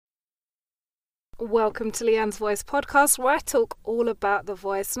Welcome to Leanne's Voice podcast, where I talk all about the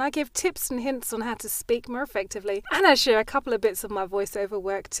voice and I give tips and hints on how to speak more effectively, and I share a couple of bits of my voiceover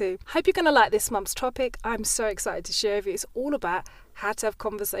work too. Hope you're going to like this month's topic. I'm so excited to share with you. It's all about how to have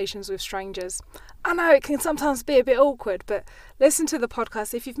conversations with strangers. I know it can sometimes be a bit awkward, but listen to the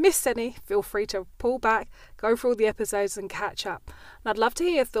podcast. If you've missed any, feel free to pull back, go through all the episodes and catch up. And I'd love to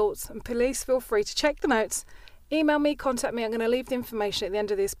hear your thoughts, and please feel free to check the notes. Email me, contact me. I'm going to leave the information at the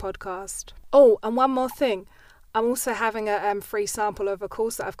end of this podcast. Oh, and one more thing. I'm also having a free sample of a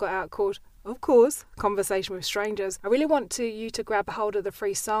course that I've got out called, of course, Conversation with Strangers. I really want you to grab a hold of the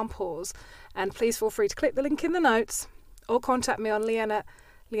free samples, and please feel free to click the link in the notes or contact me on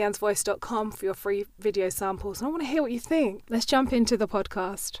leanne@leannesvoice.com for your free video samples. And I want to hear what you think. Let's jump into the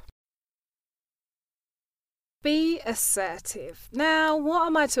podcast. Be assertive. Now, what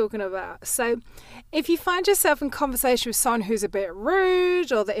am I talking about? So, if you find yourself in conversation with someone who's a bit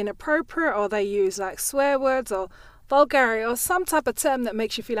rude or they're inappropriate or they use like swear words or vulgarity or some type of term that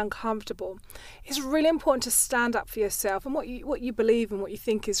makes you feel uncomfortable, it's really important to stand up for yourself and what you believe and what you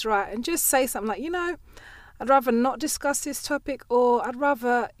think is right, and just say something like, I'd rather not discuss this topic, or I'd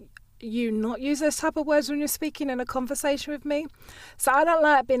rather you not use those type of words when you're speaking in a conversation with me. So I don't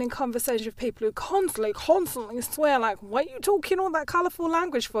like being in conversation with people who constantly swear, like, what are you talking all that colourful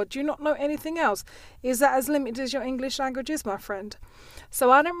language for? Do you not know anything else? Is that as limited as your English language is, my friend?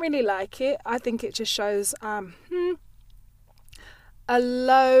 So I don't really like it. I think it just shows a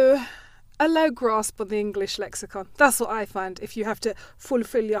low grasp of the English lexicon. That's what I find. If you have to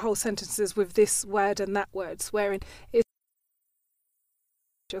fulfill your whole sentences with this word and that word, swearing, it's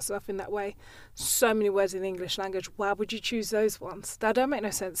yourself in that way. So many words in the English language. Why would you choose those ones? That don't make no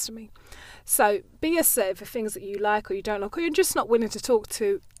sense to me. So be assertive for things that you like or you don't like, or you're just not willing to talk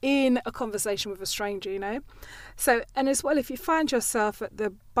to in a conversation with a stranger, So, and as well, if you find yourself at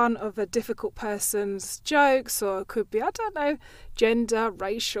the butt of a difficult person's jokes, or it could be, gender,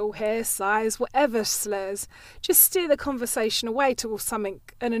 racial, hair, size, whatever slurs, just steer the conversation away towards something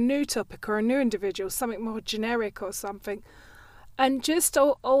and a new topic or a new individual, something more generic or something. And just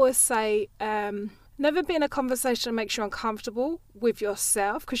always say, never be in a conversation that makes you uncomfortable with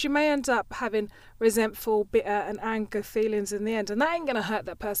yourself, because you may end up having resentful, bitter and anger feelings in the end. And that ain't going to hurt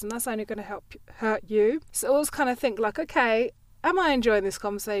that person. That's only going to hurt you. So always kind of think like, okay, am I enjoying this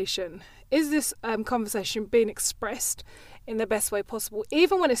conversation? Is this conversation being expressed in the best way possible?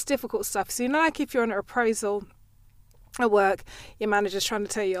 Even when it's difficult stuff. So, like if you're on an appraisal at work, your manager's trying to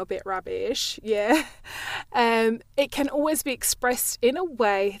tell you you're a bit rubbish, it can always be expressed in a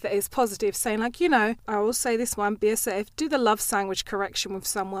way that is positive, saying like, I will say this one, be assertive, do the love language correction with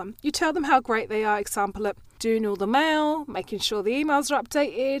someone. You tell them how great they are, example at doing all the mail, making sure the emails are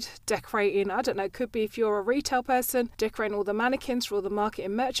updated, decorating, could be if you're a retail person, decorating all the mannequins for all the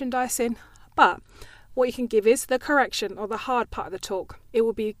marketing merchandising. But what you can give is the correction or the hard part of the talk. It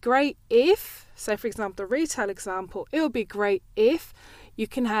would be great if, so for example, the retail example, it would be great if you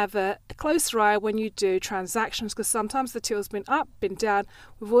can have a closer eye when you do transactions, because sometimes the till's been up, been down.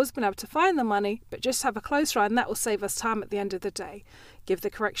 We've always been able to find the money, but just have a closer eye, and that will save us time at the end of the day. Give the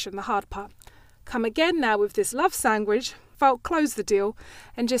correction, the hard part. Come again now with this love language. Close the deal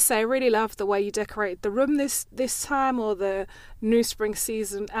and just say, I really love the way you decorated the room this time, or the new spring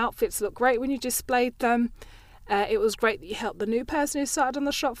season outfits look great when you displayed them. It was great that you helped the new person who started on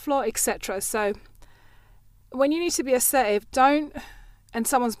the shop floor, etc. So when you need to be assertive, and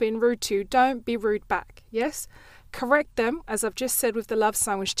someone's being rude to you, don't be rude back. Yes? Correct them, as I've just said with the love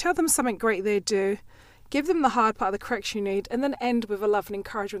language. Tell them something great they do. Give them the hard part of the correction you need, and then end with a love and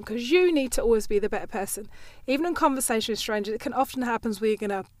encouragement, because you need to always be the better person. Even in conversation with strangers, it can often happen where you're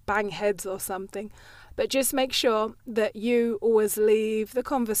going to bang heads or something. But just make sure that you always leave the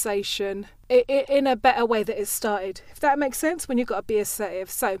conversation in a better way that it started. If that makes sense, when you've got to be assertive.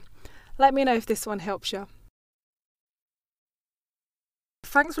 So let me know if this one helps you.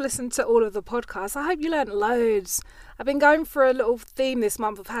 Thanks for listening to all of the podcasts. I hope you learned loads. I've been going for a little theme this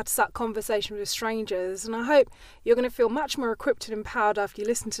month of how to start conversations with strangers, and I hope you're going to feel much more equipped and empowered after you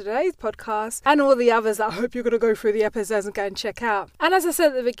listen to today's podcast and all the others that I hope you're going to go through the episodes and go and check out. And as I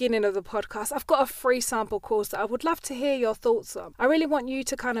said at the beginning of the podcast, I've got a free sample course that I would love to hear your thoughts on. I really want you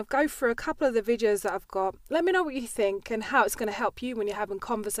to kind of go through a couple of the videos that I've got. Let me know what you think and how it's going to help you when you're having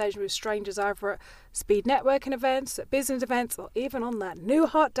conversations with strangers, either at speed networking events, at business events, or even on that new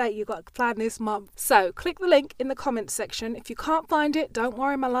hot date you got planned this month. So click the link in the comments section. If you can't find it, don't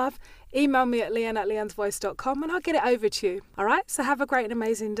worry, my love. Email me at leanne@leannesvoice.com and I'll get it over to you. All right, so have a great and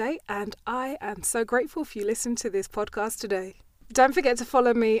amazing day, and I am so grateful for you listening to this podcast today. Don't forget to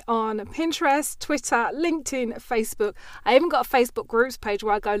follow me on Pinterest, Twitter, LinkedIn, Facebook. I even got a Facebook groups page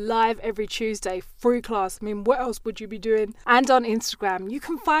where I go live every Tuesday, free class. I mean, what else would you be doing? And on Instagram. You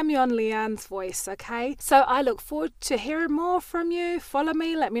can find me on Leanne's Voice, okay? So I look forward to hearing more from you. Follow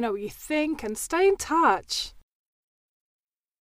me, let me know what you think, and stay in touch.